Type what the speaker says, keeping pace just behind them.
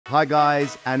Hi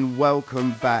guys, and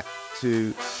welcome back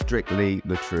to Strictly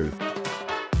the Truth.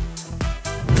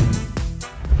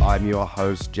 I'm your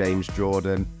host, James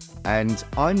Jordan, and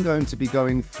I'm going to be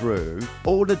going through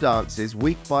all the dances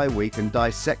week by week and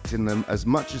dissecting them as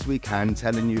much as we can,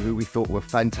 telling you who we thought were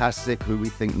fantastic, who we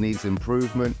think needs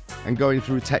improvement, and going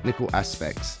through technical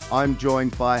aspects. I'm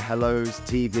joined by Hello's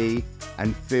TV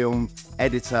and film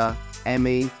editor,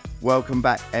 Emmy. Welcome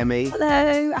back, Emmy.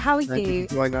 Hello, how are Thank you?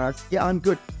 for joining us. Yeah, I'm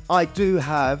good. I do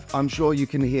have, I'm sure you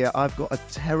can hear, I've got a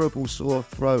terrible sore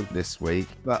throat this week,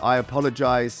 but I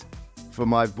apologize for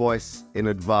my voice in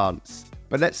advance.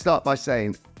 But let's start by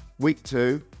saying, week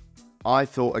 2, I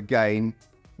thought again,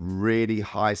 really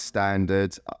high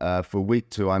standard. For week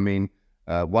 2, I mean,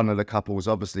 one of the couples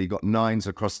obviously got 9s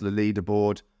across the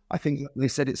leaderboard. I think they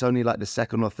said it's only like the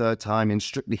second or third time in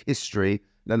Strictly history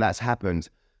that that's happened.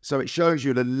 So it shows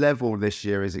you the level this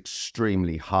year is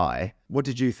extremely high. What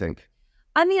did you think?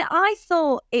 I mean, I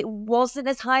thought it wasn't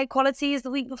as high quality as the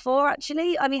week before,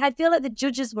 actually. I mean, I feel like the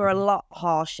judges were a lot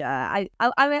harsher.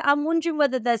 I'm wondering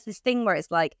whether there's this thing where it's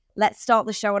like, let's start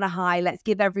the show on a high, let's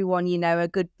give everyone, a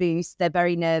good boost. They're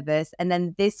very nervous. And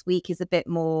then this week is a bit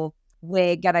more,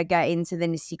 we're going to get into the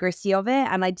nitty-gritty of it.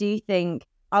 And I do think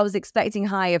I was expecting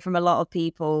higher from a lot of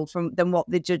people than what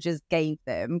the judges gave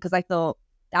them, because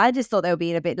I just thought they were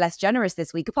being a bit less generous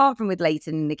this week, apart from with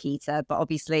Layton and Nikita, but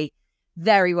obviously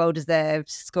very well-deserved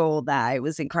score there. It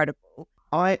was incredible.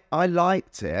 I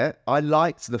liked it. I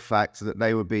liked the fact that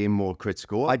they were being more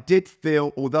critical. I did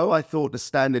feel, although I thought the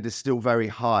standard is still very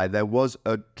high, there was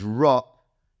a drop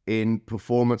in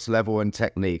performance level and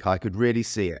technique. I could really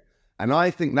see it. And I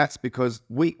think that's because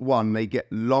week 1, they get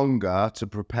longer to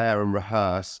prepare and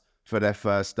rehearse for their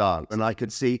first dance. And I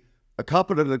could see a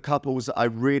couple of the couples that I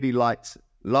really liked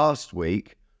last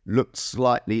week looked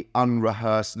slightly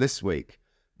unrehearsed this week.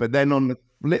 But then on the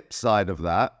flip side of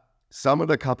that, some of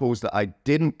the couples that I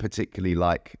didn't particularly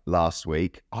like last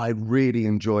week, I really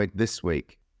enjoyed this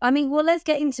week. I mean, well, let's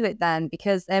get into it then,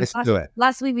 because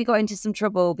last week we got into some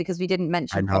trouble because we didn't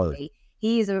mention Robbie.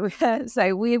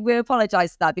 So we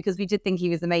apologise for that, because we did think he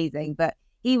was amazing, but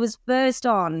he was first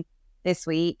on this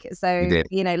week. So,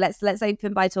 let's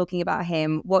open by talking about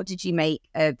him. What did you make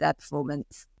of their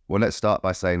performance? Well, let's start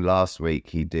by saying last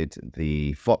week he did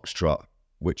the Foxtrot,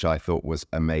 which I thought was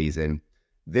amazing.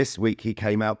 This week he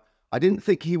came out. I didn't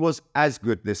think he was as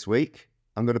good this week.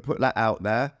 I'm going to put that out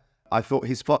there. I thought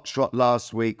his Foxtrot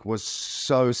last week was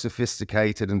so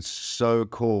sophisticated and so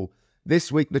cool.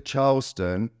 This week, the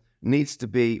Charleston needs to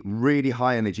be really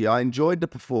high energy. I enjoyed the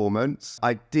performance.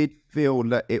 I did feel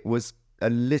that it was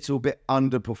a little bit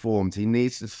underperformed. He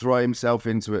needs to throw himself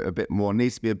into it a bit more,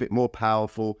 needs to be a bit more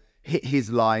powerful, hit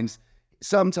his lines.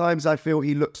 Sometimes I feel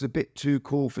he looks a bit too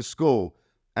cool for school.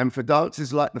 And for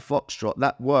dances like the Foxtrot,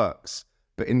 that works.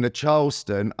 But in the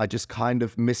Charleston, I just kind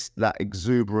of missed that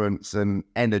exuberance and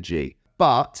energy.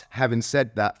 But having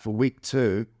said that, for week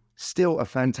 2, still a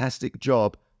fantastic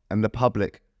job, and the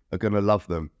public are going to love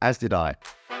them, as did I.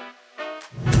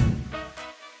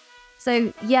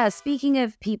 So, yeah, speaking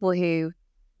of people who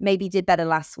maybe did better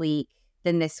last week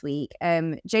than this week,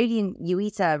 Jodie and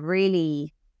Yuita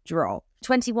really dropped.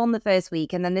 21 the first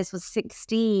week, and then this was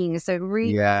 16. So it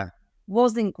really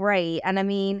wasn't great. And I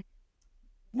mean,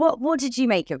 what did you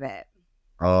make of it?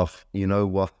 Oh, you know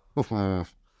what?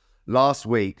 Last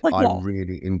week, I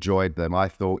really enjoyed them. I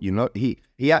thought,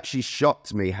 he actually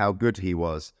shocked me how good he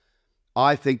was.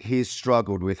 I think he's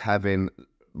struggled with having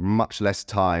much less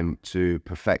time to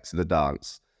perfect the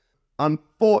dance.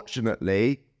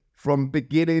 Unfortunately, from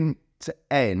beginning to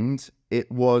end,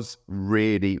 it was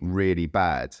really, really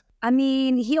bad. I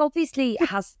mean, he obviously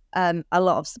has a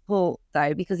lot of support,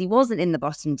 though, because he wasn't in the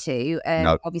bottom 2.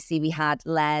 No. Obviously, we had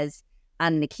Les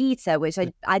and Nikita, which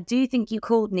I do think you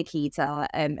called Nikita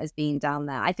as being down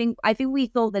there. I think we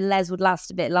thought that Les would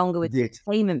last a bit longer with the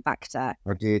entertainment factor.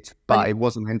 I did, but it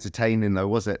wasn't entertaining, though,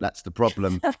 was it? That's the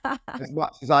problem. As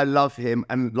much as I love him,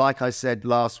 and like I said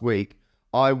last week,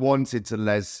 I wanted to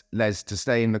Les to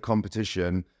stay in the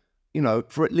competition,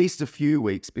 for at least a few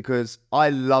weeks, because I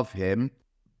love him.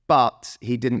 But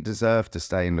he didn't deserve to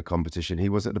stay in the competition. He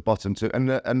was at the bottom 2,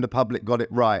 and the public got it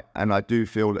right. And I do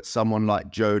feel that someone like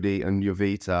Jodie and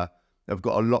Yuita have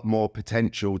got a lot more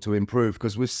potential to improve,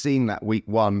 because we've seen that week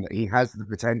 1 that he has the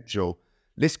potential.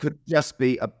 This could just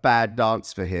be a bad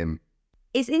dance for him.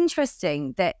 It's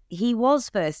interesting that he was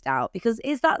first out, because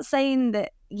is that saying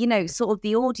that, sort of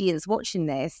the audience watching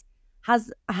this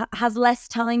has less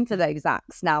time for those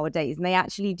acts nowadays, and they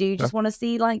actually do just want to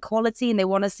see quality, and they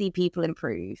want to see people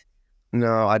improve?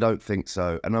 No, I don't think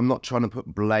so. And I'm not trying to put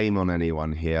blame on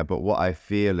anyone here, but what I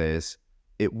feel is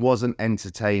it wasn't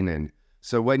entertaining.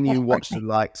 So when you watch the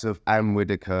likes of Anne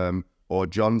Widdecombe or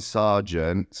John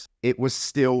Sargent, it was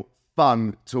still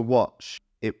fun to watch.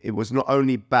 It was not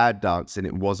only bad dancing,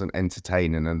 it wasn't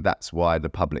entertaining, and that's why the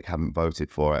public haven't voted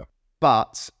for it.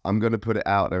 But I'm going to put it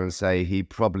out there and say he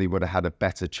probably would have had a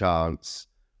better chance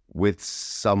with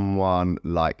someone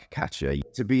like Katya.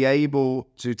 To be able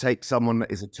to take someone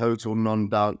that is a total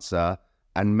non-dancer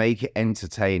and make it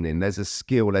entertaining, there's a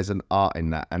skill, there's an art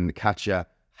in that, and Katya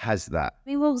has that.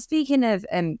 I mean, well, speaking of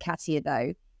Katya,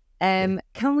 though,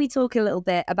 can we talk a little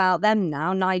bit about them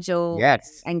now, Nigel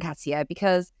and Katya?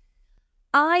 Because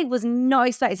I was not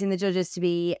expecting the judges to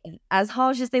be as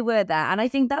harsh as they were there. And I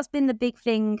think that's been the big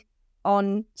thing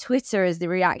on Twitter as the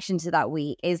reaction to that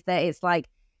week, is that it's like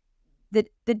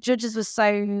the judges were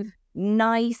so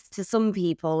nice to some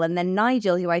people. And then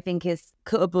Nigel, who I think is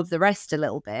cut above the rest a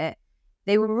little bit,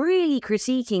 they were really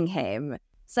critiquing him.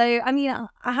 So, I mean,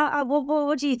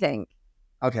 what do you think?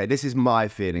 Okay, this is my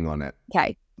feeling on it.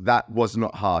 Okay. That was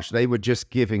not harsh. They were just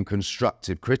giving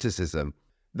constructive criticism.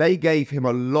 They gave him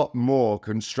a lot more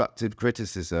constructive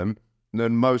criticism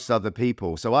than most other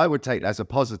people. So I would take that as a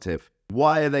positive.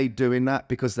 Why are they doing that?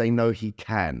 Because they know he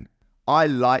can. I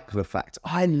like the fact.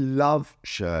 I love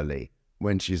Shirley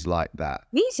when she's like that.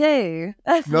 Me too.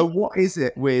 No, what is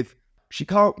it with... She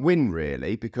can't win,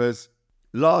 really, because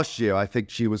last year I think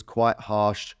she was quite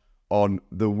harsh on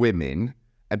the women.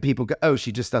 And people go, oh,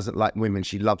 she just doesn't like women.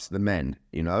 She loves the men,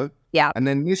 you know? Yeah. And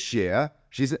then this year...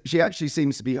 She actually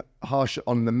seems to be harsh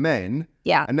on the men.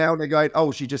 Yeah. And now they're going,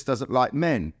 oh, she just doesn't like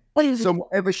men. So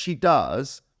whatever she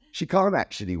does, she can't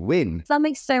actually win. That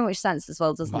makes so much sense as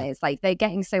well, doesn't it? It's like they're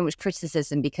getting so much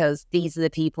criticism because these are the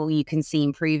people you can see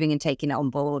improving and taking it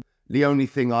on board. The only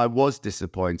thing I was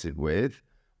disappointed with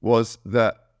was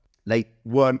that they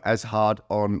weren't as hard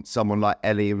on someone like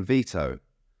Ellie and Vito.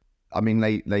 I mean,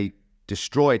 they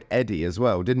destroyed Eddie as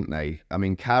well, didn't they? I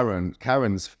mean,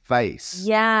 Karen's face.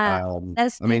 Yeah.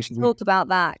 Let's talk about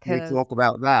that. We talk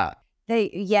about that.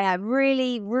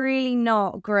 Really, really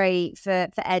not great for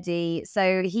Eddie.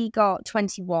 So he got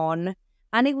 21,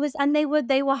 and they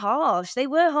were harsh. They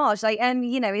were harsh. Like,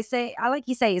 you know, like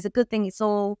you say, it's a good thing. It's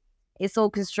all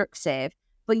constructive.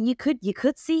 But you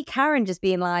could see Karen just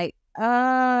being like,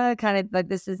 kind of like,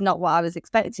 this is not what I was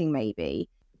expecting, maybe.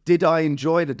 Did I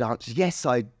enjoy the dance? Yes,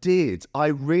 I did. I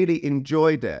really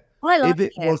enjoyed it. I loved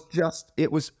it.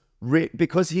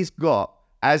 Because he's got,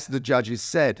 as the judges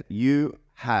said, you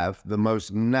have the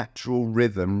most natural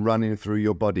rhythm running through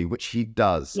your body, which he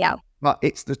does. Yeah. But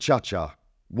it's the cha-cha.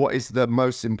 What is the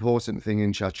most important thing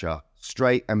in cha-cha?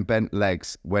 Straight and bent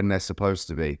legs when they're supposed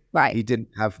to be. Right. He didn't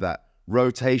have that.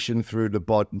 Rotation through the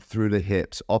body, through the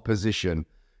hips, opposition.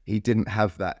 He didn't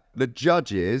have that. The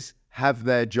judges have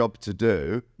their job to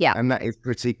do, and that is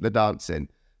critique the dancing.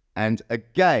 And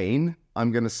again,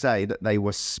 I'm going to say that they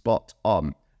were spot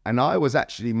on. And I was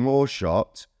actually more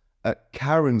shocked at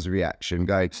Karen's reaction,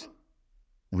 going,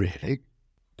 really?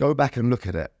 Go back and look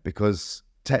at it, because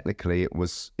technically it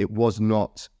was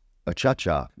not a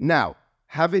cha-cha. Now,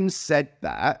 having said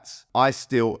that, I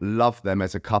still love them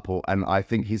as a couple, and I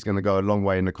think he's going to go a long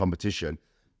way in the competition.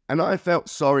 And I felt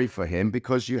sorry for him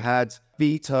because you had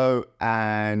Vito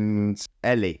and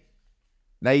Ellie.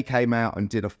 They came out and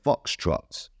did a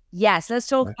foxtrot. Yes, let's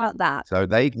talk about that. So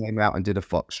they came out and did a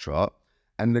foxtrot,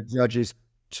 and the judges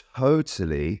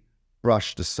totally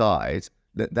brushed aside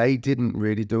that they didn't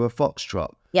really do a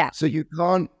foxtrot. Yeah. So you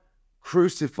can't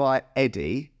crucify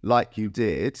Eddie like you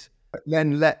did, but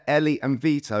then let Ellie and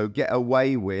Vito get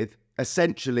away with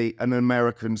essentially an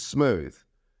American smooth.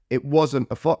 It wasn't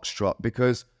a foxtrot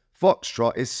because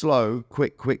foxtrot is slow,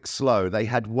 quick, quick, slow. They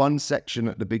had one section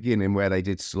at the beginning where they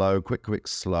did slow, quick, quick,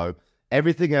 slow.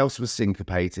 Everything else was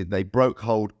syncopated. They broke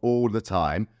hold all the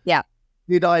time. Yeah.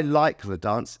 Did I like the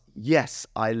dance? Yes,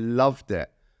 I loved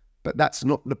it. But that's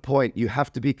not the point. You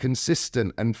have to be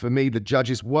consistent. And for me, the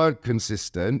judges weren't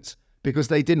consistent because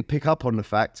they didn't pick up on the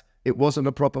fact it wasn't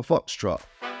a proper foxtrot.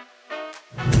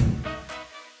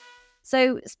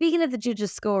 So speaking of the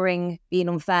judges scoring being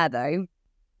unfair, though,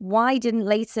 why didn't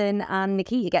Layton and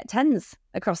Nikita get 10s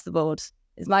across the board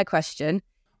is my question.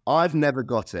 I've never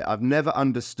got it. I've never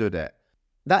understood it.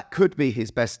 That could be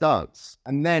his best dance.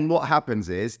 And then what happens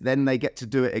is then they get to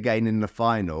do it again in the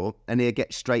final and he'll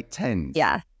get straight 10s.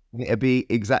 Yeah. It'll be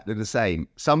exactly the same.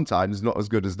 Sometimes not as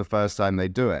good as the first time they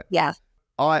do it. Yeah.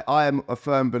 I am a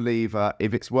firm believer,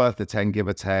 if it's worth a 10, give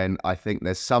a 10. I think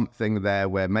there's something there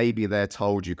where maybe they're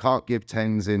told you can't give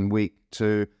 10s in week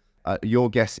 2. Your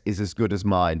guess is as good as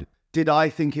mine. Did I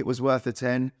think it was worth a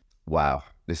 10? Wow,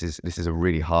 this is a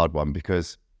really hard one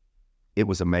because it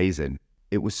was amazing.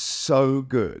 It was so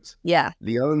good. Yeah.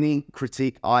 The only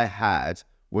critique I had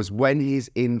was when he's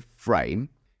in frame,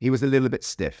 he was a little bit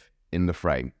stiff in the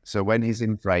frame. So when he's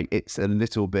in frame, it's a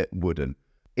little bit wooden.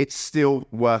 It's still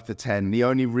worth a 10. The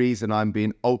only reason I'm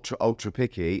being ultra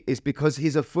picky is because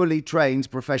he's a fully trained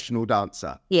professional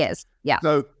dancer. Yes, yeah.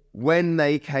 So when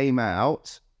they came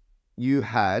out, you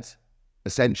had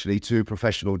essentially two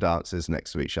professional dancers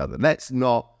next to each other. Let's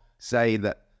not say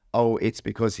that, oh, it's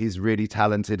because he's really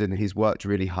talented and he's worked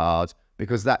really hard,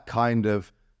 because that kind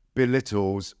of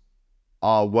belittles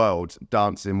our world,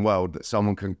 dancing world, that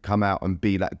someone can come out and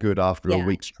be that good after a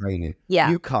week's training. Yeah.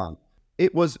 You can't.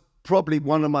 It was probably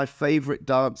one of my favorite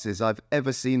dances I've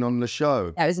ever seen on the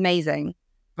show. That was amazing.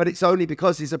 But it's only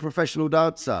because he's a professional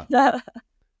dancer.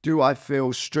 Do I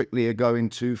feel Strictly are going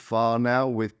too far now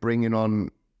with bringing on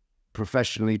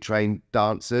professionally trained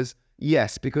dancers?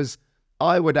 Yes, because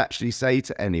I would actually say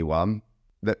to anyone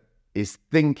that is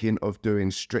thinking of doing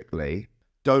Strictly,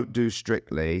 don't do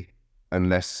Strictly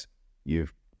unless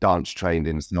you've dance trained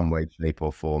in some way, shape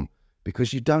or form,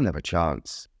 because you don't have a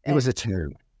chance. It was a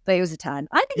 2. But it was a 10.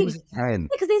 I think it was a 10.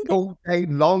 Because all day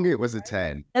long it was a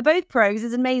 10. They're both pros.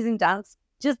 It's an amazing dance.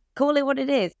 Just call it what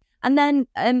it is. And then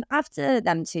after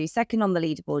them two, second on the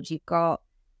leaderboard, you've got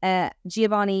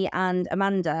Giovanni and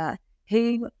Amanda,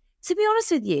 who, to be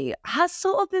honest with you, has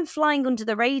sort of been flying under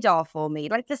the radar for me.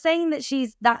 Like, they're saying that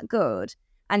she's that good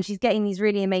and she's getting these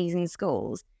really amazing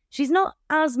scores. She's not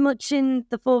as much in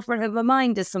the forefront of my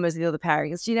mind as some of the other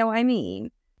pairings. Do you know what I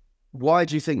mean? Why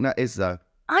do you think that is, though?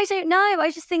 I don't know.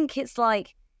 I just think it's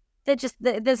like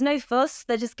there's no fuss.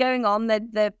 They're just going on.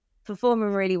 They're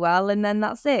performing really well, and then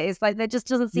that's it. It's like there just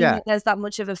doesn't seem like there's that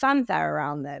much of a fanfare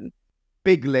around them.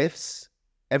 Big lifts.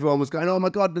 Everyone was going, oh my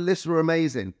God, the lifts were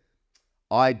amazing.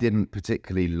 I didn't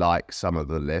particularly like some of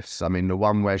the lifts. I mean, the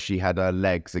one where she had her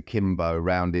legs akimbo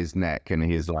around his neck and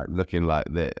he's like looking like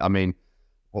this. I mean,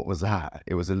 what was that?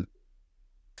 It was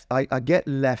I get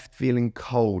left feeling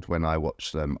cold when I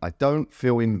watch them. I don't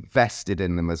feel invested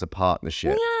in them as a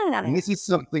partnership. Yeah. And this is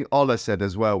something Ola said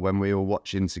as well when we were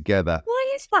watching together.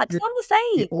 Why is that? 'Cause I'm the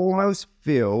same. It almost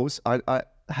feels, I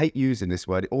hate using this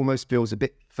word, it almost feels a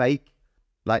bit fake.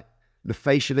 Like the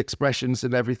facial expressions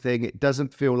and everything, it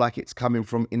doesn't feel like it's coming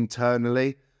from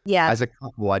internally. Yeah. As a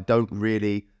couple, I don't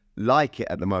really like it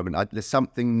at the moment. There's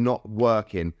something not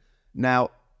working.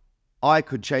 Now, I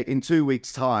could change in 2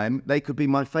 weeks' time. They could be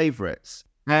my favourites,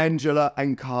 Angela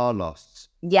and Carlos.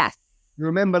 Yes. You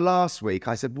remember last week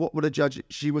I said, what would a judge?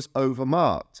 She was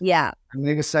overmarked. Yeah. And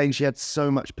they were saying she had so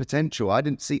much potential. I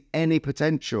didn't see any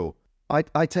potential.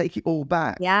 I take it all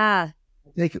back. Yeah.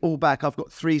 Take it all back. I've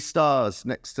got 3 stars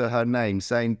next to her name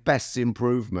saying best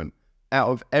improvement out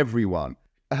of everyone.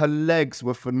 Her legs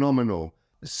were phenomenal.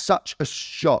 Such a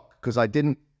shock because I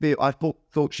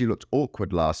thought she looked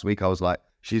awkward last week. I was like,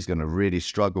 she's going to really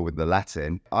struggle with the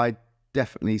Latin. I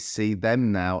definitely see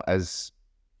them now as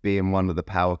being one of the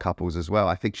power couples as well.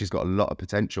 I think she's got a lot of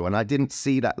potential. And I didn't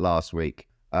see that last week.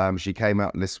 She came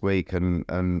out this week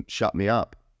and shut me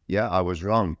up. Yeah, I was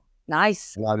wrong.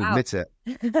 Nice. And I'll admit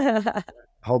it.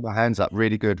 Hold my hands up.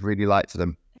 Really good. Really liked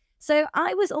them. So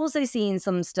I was also seeing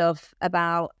some stuff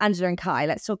about Angela and Kai.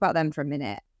 Let's talk about them for a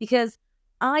minute. Because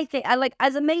I think,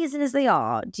 as amazing as they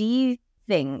are, do you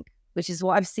think, which is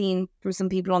what I've seen from some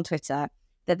people on Twitter,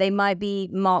 that they might be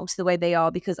marked the way they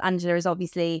are because Angela is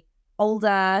obviously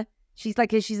older.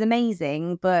 She's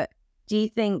amazing, but do you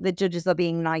think the judges are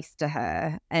being nice to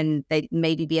her and they'd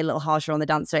maybe be a little harsher on the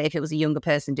dancer if it was a younger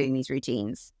person doing these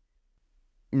routines?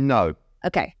 No.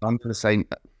 Okay. I'm going to say,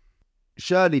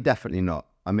 Shirley, definitely not.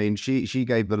 I mean, she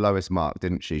gave the lowest mark,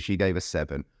 didn't she? She gave a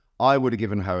 7. I would have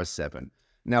given her a 7.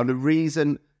 Now, the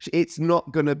reason, it's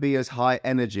not going to be as high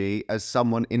energy as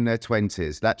someone in their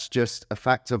 20s. That's just a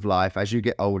fact of life. As you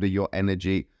get older, your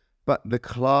energy. But the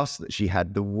class that she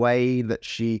had, the way that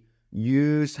she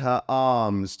used her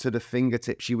arms to the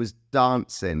fingertips, she was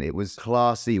dancing. It was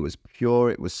classy, it was pure,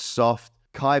 it was soft.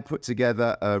 Kai put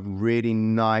together a really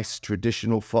nice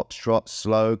traditional foxtrot,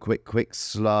 slow, quick,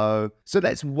 slow. So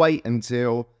let's wait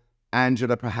until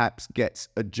Angela perhaps gets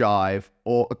a jive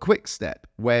or a quick step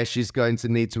where she's going to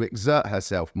need to exert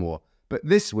herself more. But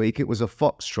this week it was a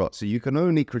foxtrot, so you can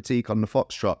only critique on the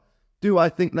foxtrot. Do I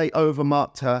think they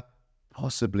overmarked her?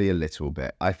 Possibly a little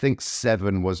bit. I think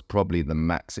 7 was probably the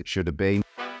max it should have been.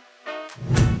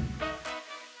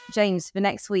 James, for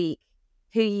next week,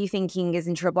 who are you thinking is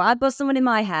in trouble? I've got someone in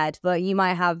my head, but you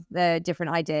might have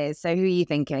different ideas. So who are you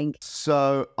thinking?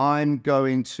 So I'm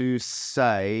going to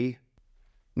say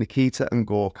Nikita and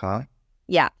Gorka.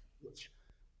 Yeah.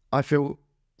 I feel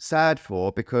sad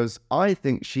for because I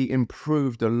think she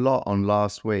improved a lot on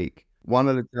last week. One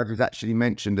of the judges actually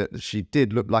mentioned that she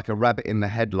did look like a rabbit in the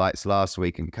headlights last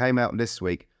week and came out this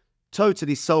week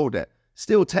totally sold it.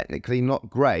 Still technically not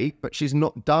great, but she's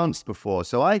not danced before.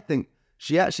 So I think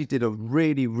she actually did a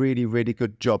really, really, really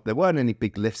good job. There weren't any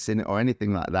big lifts in it or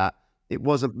anything like that. It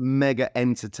wasn't mega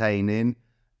entertaining,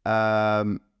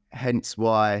 hence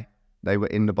why they were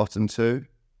in the bottom two.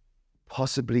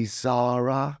 Possibly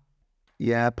Zara.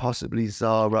 Yeah, possibly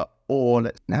Zara.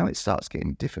 Or now it starts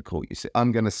getting difficult. You see,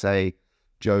 I'm going to say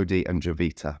Jodie and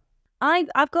Jovita.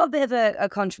 I've got a bit of a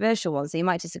controversial one, so you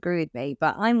might disagree with me,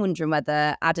 but I'm wondering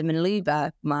whether Adam and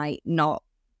Luba might not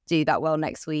do that well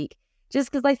next week.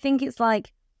 Just because I think it's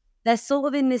like they're sort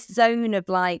of in this zone of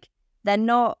like, they're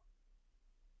not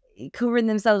covering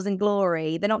themselves in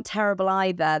glory. They're not terrible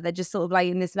either. They're just sort of like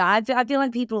in this. I feel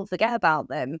like people forget about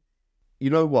them.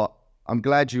 You know what? I'm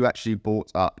glad you actually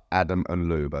brought up Adam and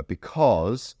Luba,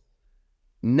 because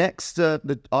next to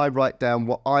I write down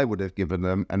what I would have given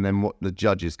them and then what the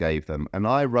judges gave them. And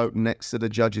I wrote next to the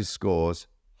judges' scores,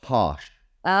 harsh.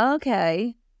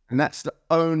 Okay. And that's the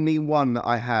only one that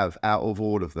I have out of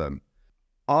all of them.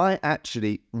 I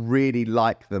actually really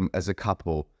like them as a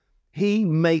couple. He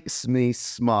makes me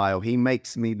smile. He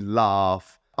makes me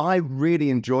laugh. I really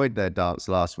enjoyed their dance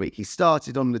last week. He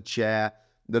started on the chair,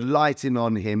 the lighting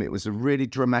on him. It was a really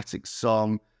dramatic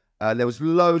song. There was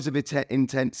loads of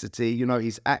intensity. You know,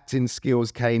 his acting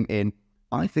skills came in.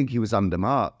 I think he was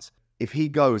undermarked. If he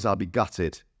goes, I'll be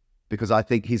gutted, because I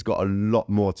think he's got a lot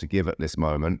more to give at this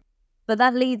moment. But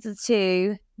that leads us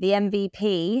to the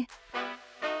MVP.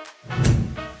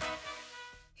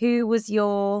 Who was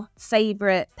your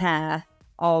favourite pair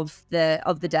of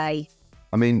the day?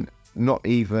 I mean, not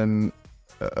even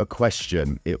a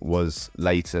question. It was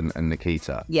Layton and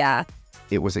Nikita. Yeah.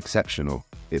 It was exceptional.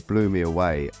 It blew me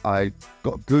away. I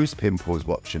got goose pimples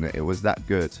watching it. It was that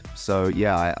good. So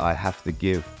yeah, I have to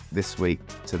give this week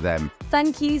to them.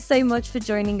 Thank you so much for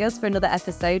joining us for another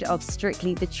episode of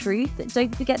Strictly the Truth.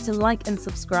 Don't forget to like and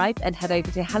subscribe, and head over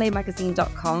to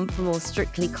hellomagazine.com for more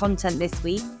Strictly content this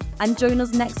week. And join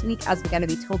us next week as we're going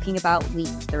to be talking about week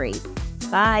 3.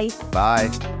 Bye.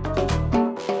 Bye.